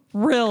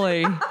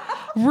 Really? Again,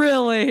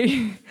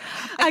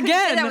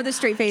 say that with a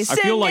straight face. I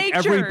feel like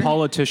every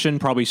politician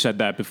probably said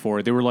that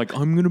before. They were like,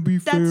 I'm going to be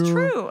fair. That's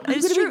true.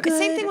 It's true.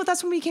 Same thing with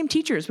us when we became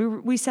teachers.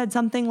 We said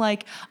something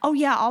like, oh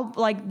yeah, I'll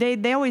like,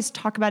 they always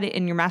talk about it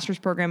in your master's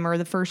program, or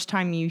the first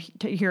time you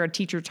hear a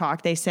teacher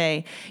talk, they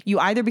say you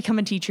either become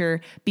a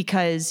teacher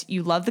because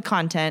you love the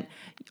content,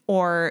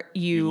 or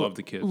you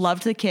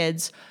loved the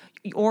kids,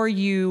 or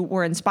you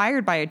were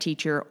inspired by a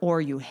teacher, or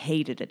you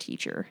hated a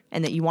teacher,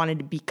 and that you wanted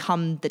to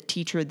become the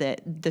teacher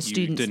that the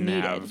students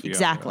needed.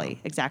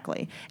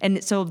 Exactly.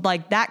 And so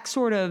like that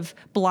sort of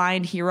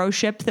blind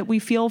heroship that we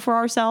feel for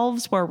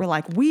ourselves, where we're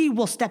like, we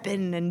will step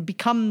in and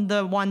become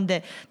the one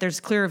that there's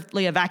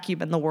clearly a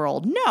vacuum in the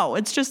world. No,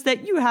 it's just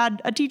that you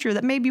had a teacher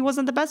that maybe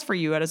wasn't the best for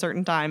you at a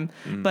certain time,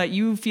 but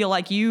you feel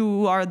like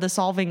you are the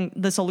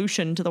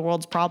solution to the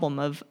world's problem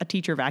of a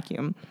teacher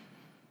vacuum.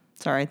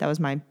 Sorry, that was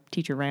my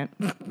teacher rant.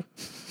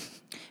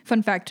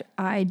 Fun fact,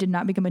 I did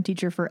not become a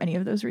teacher for any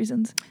of those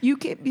reasons.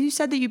 You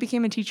said that you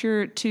became a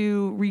teacher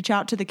to reach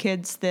out to the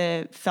kids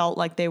that felt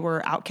like they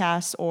were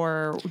outcasts,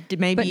 or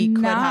maybe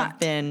could have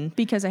been.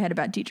 Because I had a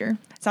bad teacher.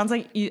 Sounds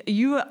like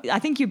you I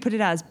think you put it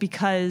as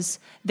because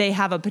they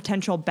have a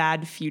potential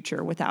bad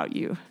future without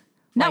you.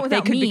 Not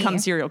without they could me. become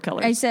serial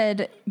killers. I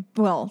said,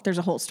 well, there's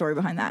a whole story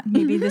behind that.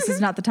 Maybe this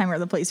is not the time or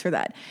the place for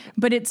that.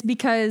 But it's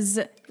because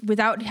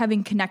without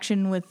having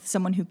connection with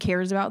someone who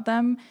cares about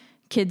them,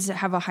 kids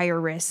have a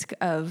higher risk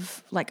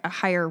of like a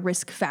higher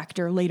risk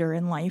factor later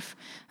in life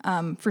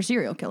for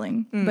serial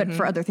killing, but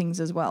for other things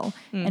as well.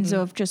 And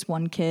so if just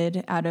one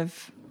kid out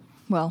of,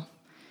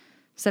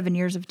 7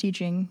 years of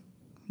teaching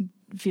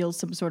feels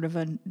some sort of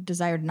a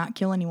desire to not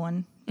kill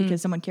anyone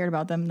because someone cared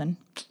about them, then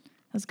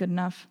that's good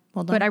enough.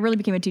 Well done. But I really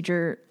became a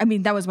teacher. I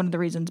mean, that was one of the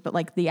reasons, but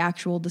like the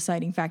actual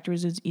deciding factor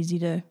is it's easy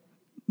to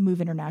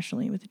move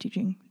internationally with a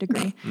teaching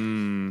degree.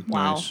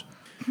 Wow. Nice.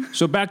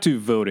 So back to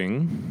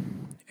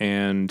voting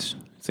and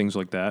things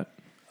like that.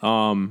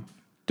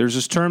 There's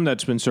this term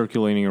that's been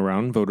circulating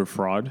around, voter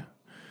fraud.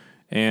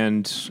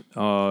 And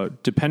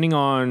depending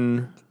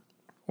on,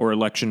 or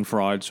election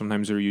fraud,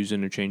 sometimes they're used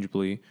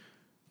interchangeably.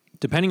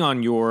 Depending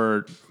on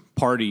your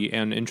party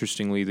and,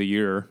 interestingly, the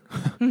year,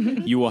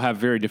 you will have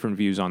very different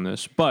views on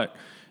this. But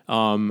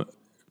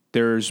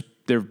there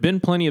have been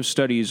plenty of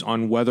studies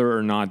on whether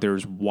or not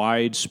there's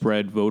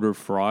widespread voter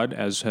fraud,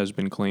 as has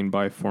been claimed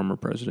by former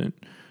President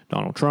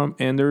Donald Trump,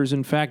 and there is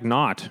in fact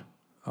not.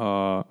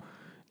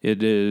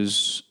 It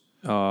is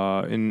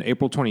in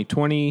April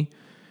 2020,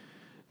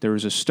 there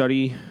was a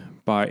study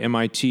by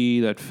MIT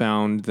that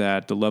found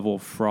that the level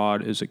of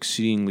fraud is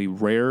exceedingly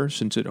rare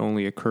since it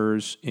only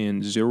occurs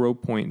in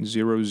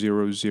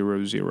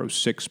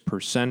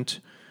 0.00006%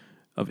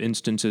 of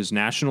instances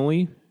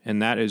nationally,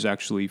 and that is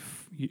actually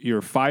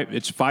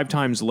it's 5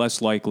 times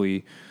less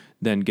likely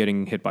than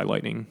getting hit by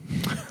lightning.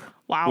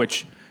 Wow.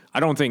 Which I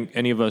don't think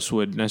any of us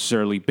would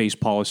necessarily base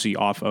policy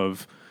off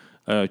of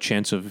a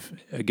chance of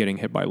getting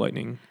hit by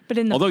lightning. But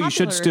in the although you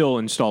should still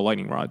install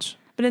lightning rods.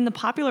 But in the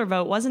popular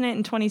vote, wasn't it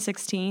in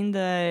 2016,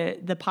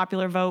 the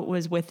popular vote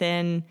was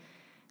within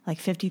like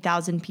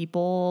 50,000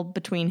 people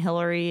between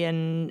Hillary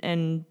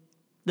and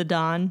the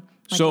Don?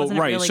 Like, so wasn't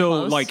it right, really so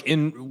close? like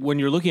when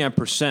you're looking at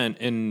percent,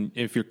 and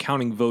if you're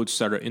counting votes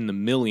that are in the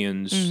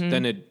millions,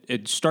 then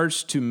it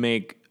starts to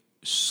make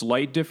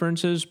slight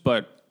differences,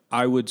 but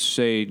I would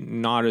say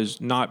not enough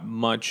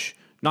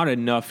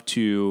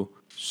to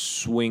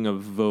swing a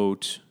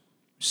vote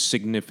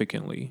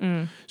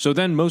significally. So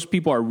then most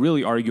people are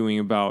really arguing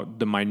about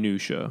the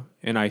minutia,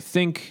 and I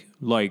think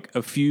like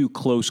a few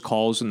close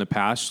calls in the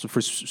past, for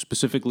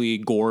specifically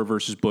Gore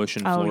versus Bush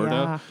in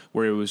Florida,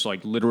 where it was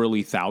like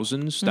literally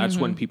thousands. That's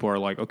when people are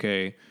like,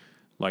 okay,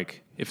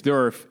 like if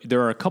there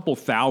are a couple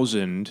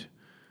thousand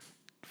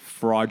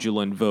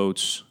fraudulent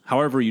votes,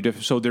 however you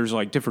so there's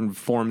like different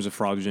forms of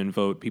fraudulent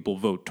vote. People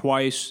vote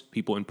twice.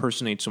 People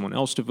impersonate someone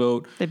else to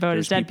vote. They vote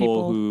as dead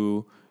people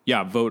who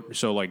vote.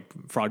 So like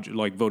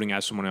like voting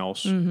as someone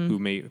else who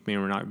may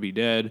or not be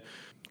dead.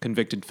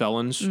 Convicted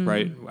felons,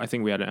 right? I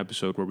think we had an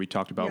episode where we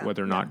talked about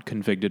whether or not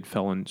convicted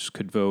felons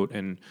could vote,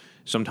 and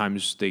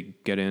sometimes they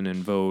get in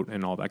and vote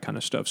and all that kind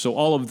of stuff. So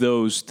all of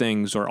those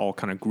things are all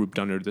kind of grouped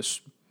under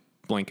this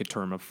blanket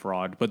term of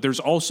fraud. But there's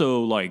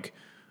also like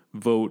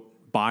vote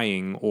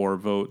buying or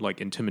vote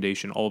like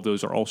intimidation. All of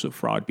those are also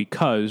fraud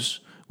because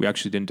we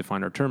actually didn't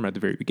define our term at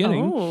the very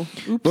beginning. Oh,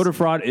 oops. Voter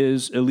fraud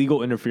is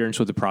illegal interference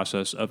with the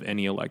process of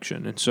any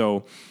election. And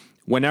so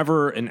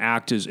whenever an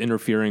act is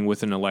interfering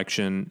with an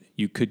election,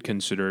 you could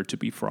consider it to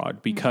be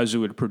fraud because it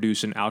would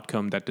produce an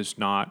outcome that does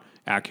not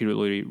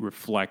accurately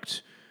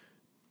reflect,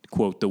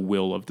 quote, the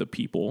will of the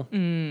people,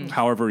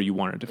 however you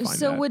want to define that.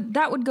 So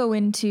that would go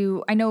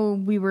into, I know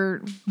we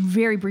were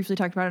very briefly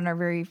talked about it in our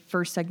very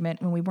first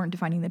segment when we weren't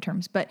defining the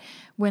terms, but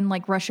when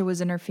like Russia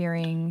was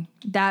interfering,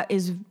 that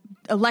is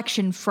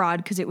election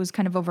fraud because it was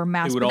kind of over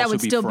mass, but that would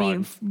still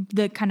be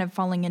the kind of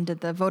falling into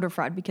the voter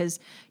fraud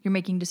because you're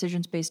making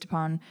decisions based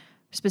upon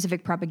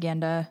specific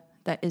propaganda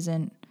that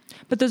isn't.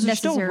 But those are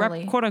still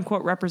quote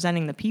unquote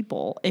representing the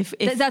people. If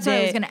that's what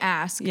I was going to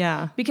ask.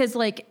 Yeah. Because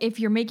like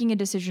if you're making a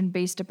decision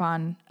based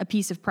upon a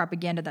piece of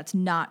propaganda that's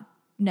not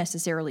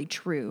necessarily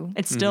true,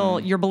 it's still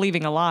you're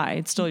believing a lie.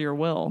 It's still your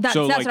will. That's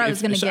like what I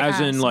was going to get. As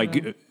in,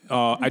 like,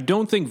 I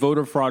don't think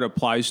voter fraud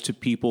applies to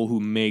people who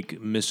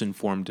make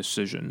misinformed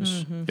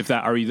decisions. If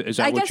that is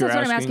that I what guess you're that's asking? what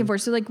I'm asking for.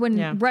 So like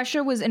when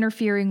Russia was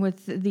interfering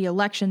with the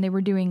election, they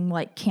were doing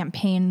like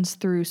campaigns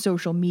through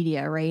social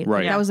media, right?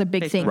 Right. That was a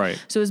big thing.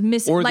 Right. So it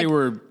was or they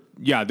were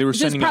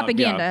sending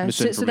propaganda. out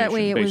misinformation. So that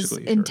way it was sure.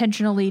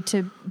 intentionally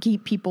to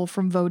keep people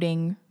from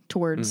voting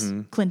towards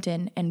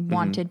Clinton and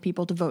wanted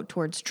people to vote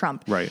towards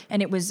Trump. Right.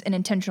 And it was an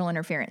intentional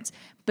interference.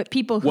 But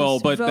people who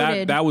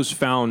voted... that was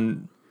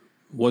found...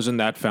 Wasn't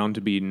that found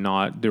to be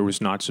there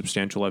was not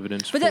substantial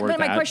evidence for that? But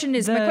my question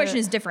is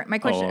different. My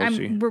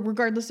question,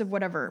 regardless of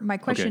whatever, my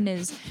question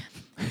is...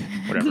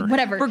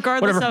 Whatever.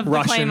 Regardless of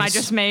the claim I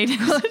just made.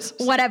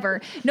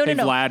 Whatever. No.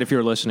 Vlad, if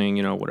you're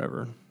listening,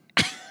 whatever.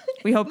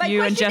 We hope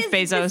you and Jeff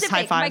Bezos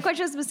high five. My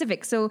question is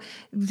specific. So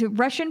the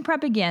Russian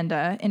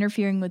propaganda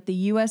interfering with the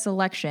U.S.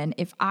 election,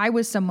 if I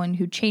was someone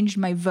who changed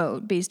my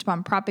vote based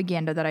upon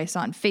propaganda that I saw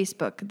on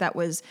Facebook that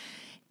was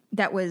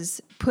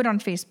put on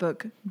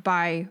Facebook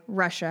by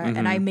Russia,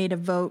 and I made a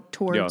vote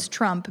towards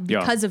Trump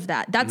because of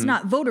that. That's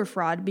not voter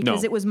fraud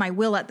because it was my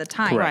will at the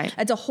time. Right.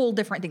 It's a whole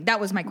different thing.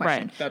 That was my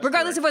question. Right.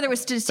 Regardless of whether it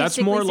was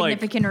statistically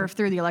significant or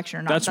through the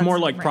election or not. That's more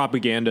like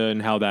propaganda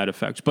and how that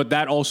affects. But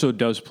that also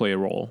does play a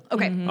role.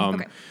 Okay.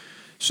 Okay.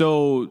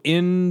 So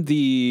in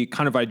the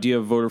kind of idea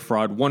of voter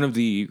fraud, one of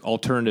the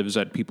alternatives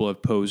that people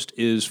have posed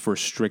is for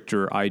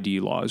stricter ID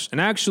laws.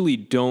 And I actually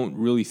don't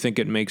really think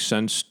it makes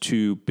sense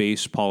to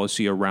base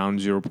policy around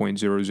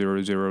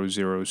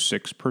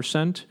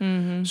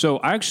 0.00006%. So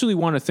I actually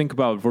want to think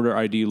about voter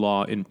ID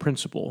law in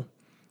principle,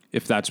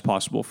 if that's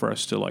possible for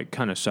us to like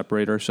kind of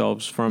separate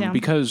ourselves from,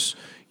 because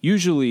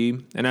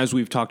usually, and as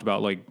we've talked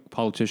about, like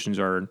politicians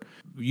are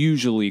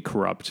usually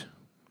corrupt.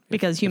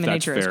 Because human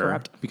nature is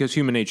corrupt. Because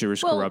human nature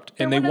is corrupt,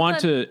 and they want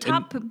to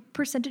top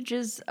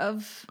percentages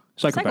of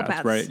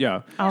psychopaths, right?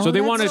 Yeah. Oh, so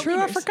they want to. true.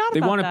 I forgot They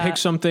about want to pick that.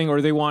 something,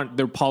 or they want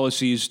their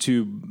policies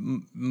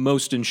to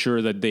most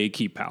ensure that they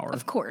keep power.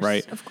 Of course,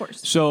 right? of course.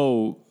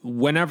 So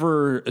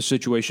whenever a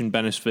situation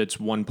benefits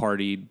one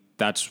party,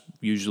 that's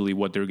usually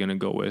what they're going to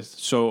go with.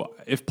 So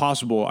if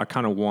possible, I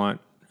kind of want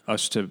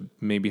us to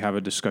maybe have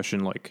a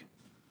discussion like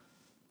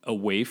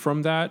away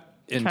from that.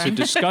 And to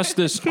discuss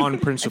this on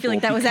principle. I feel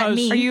like that was at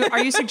me. Are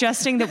you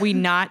suggesting that we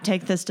not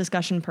take this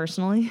discussion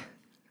personally?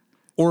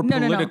 Or No.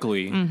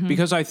 politically.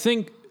 Because I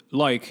think,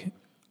 like,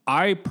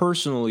 I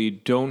personally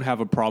don't have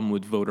a problem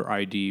with voter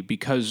ID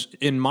because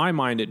in my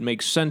mind, it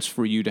makes sense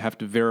for you to have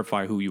to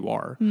verify who you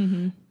are.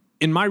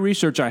 In my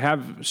research, I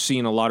have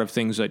seen a lot of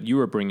things that you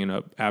were bringing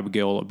up,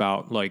 Abigail,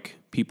 about, like,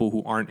 people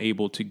who aren't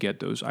able to get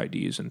those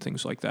IDs and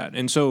things like that.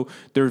 And so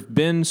there have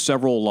been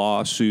several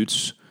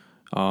lawsuits.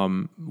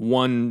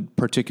 One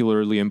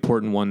particularly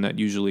important one that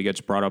usually gets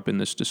brought up in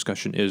this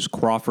discussion is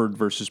Crawford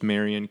versus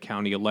Marion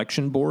County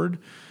Election Board,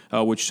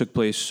 which took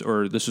place,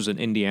 or this was in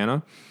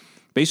Indiana.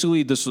 Basically,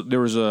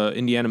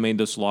 Indiana made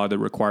this law that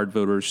required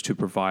voters to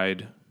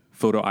provide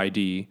photo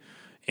ID,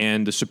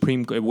 and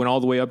it went all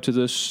the way up to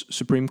this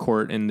Supreme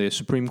Court, and the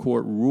Supreme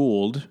Court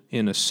ruled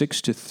in a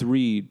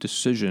 6-3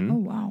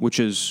 decision, which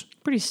is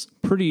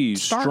pretty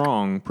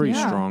strong,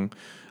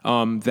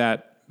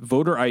 that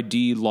voter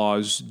ID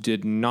laws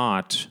did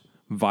not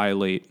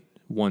violate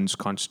one's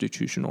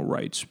constitutional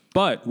rights.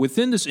 But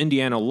within this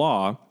Indiana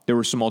law, there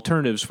were some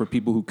alternatives for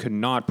people who could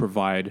not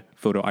provide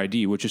photo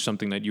ID, which is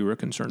something that you were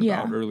concerned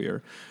about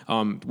earlier.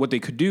 What they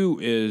could do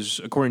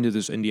is, according to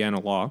this Indiana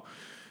law,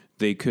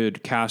 they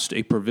could cast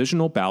a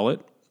provisional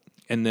ballot,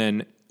 and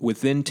then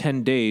within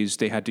 10 days,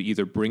 they had to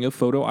either bring a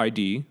photo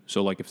ID,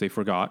 so like if they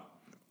forgot,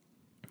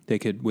 they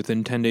could,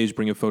 within 10 days,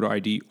 bring a photo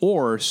ID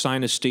or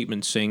sign a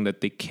statement saying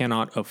that they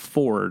cannot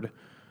afford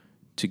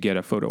to get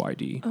a photo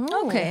ID.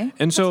 Oh. Okay.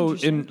 And so,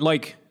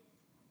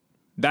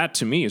 that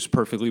to me is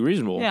perfectly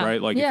reasonable,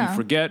 right? Like, if you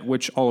forget,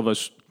 which all of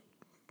us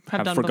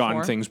have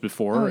forgotten things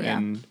before,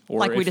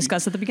 Like we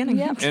discussed at the beginning.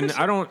 Yeah. and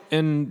I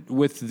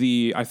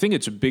think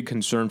it's a big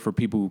concern for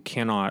people who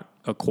cannot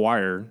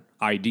acquire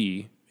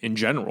ID in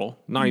general,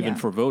 not even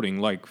for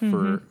voting, like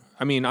I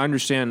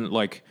understand,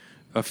 like,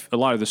 a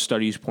lot of the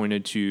studies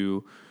pointed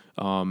to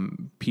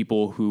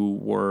people who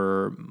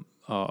were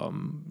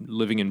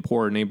living in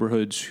poor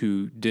neighborhoods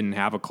who didn't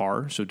have a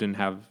car, so didn't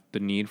have the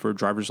need for a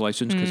driver's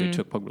license because they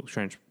took public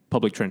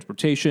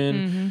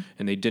transportation,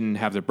 and they didn't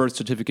have their birth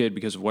certificate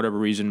because of whatever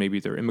reason.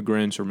 Maybe they're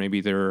immigrants, or maybe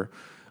they're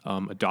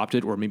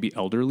adopted, or maybe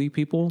elderly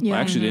people. Yeah. I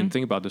actually didn't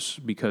think about this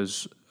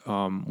because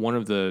one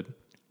of the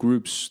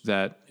groups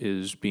that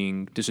is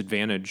being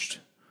disadvantaged,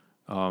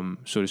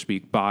 so to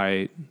speak,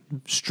 by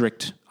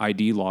strict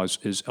ID laws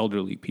is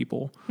elderly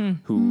people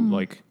who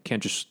like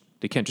can't just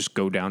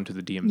go down to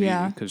the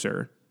DMV because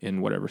they're in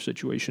whatever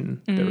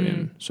situation they're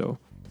in. So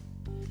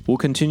we'll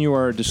continue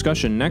our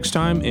discussion next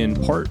time in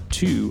part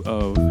 2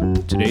 of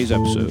today's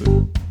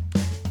episode.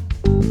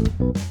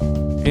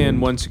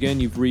 And once again,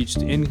 you've reached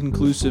the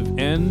inconclusive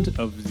end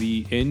of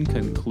the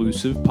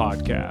Inconclusive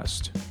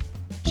Podcast.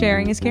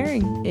 Sharing is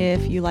caring.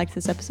 If you liked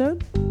this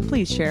episode,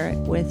 please share it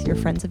with your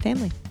friends and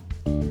family.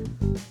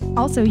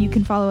 Also, you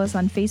can follow us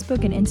on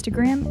Facebook and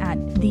Instagram at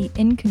The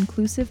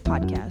Inconclusive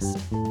Podcast.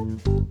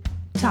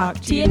 Talk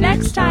to you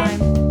next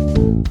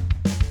time.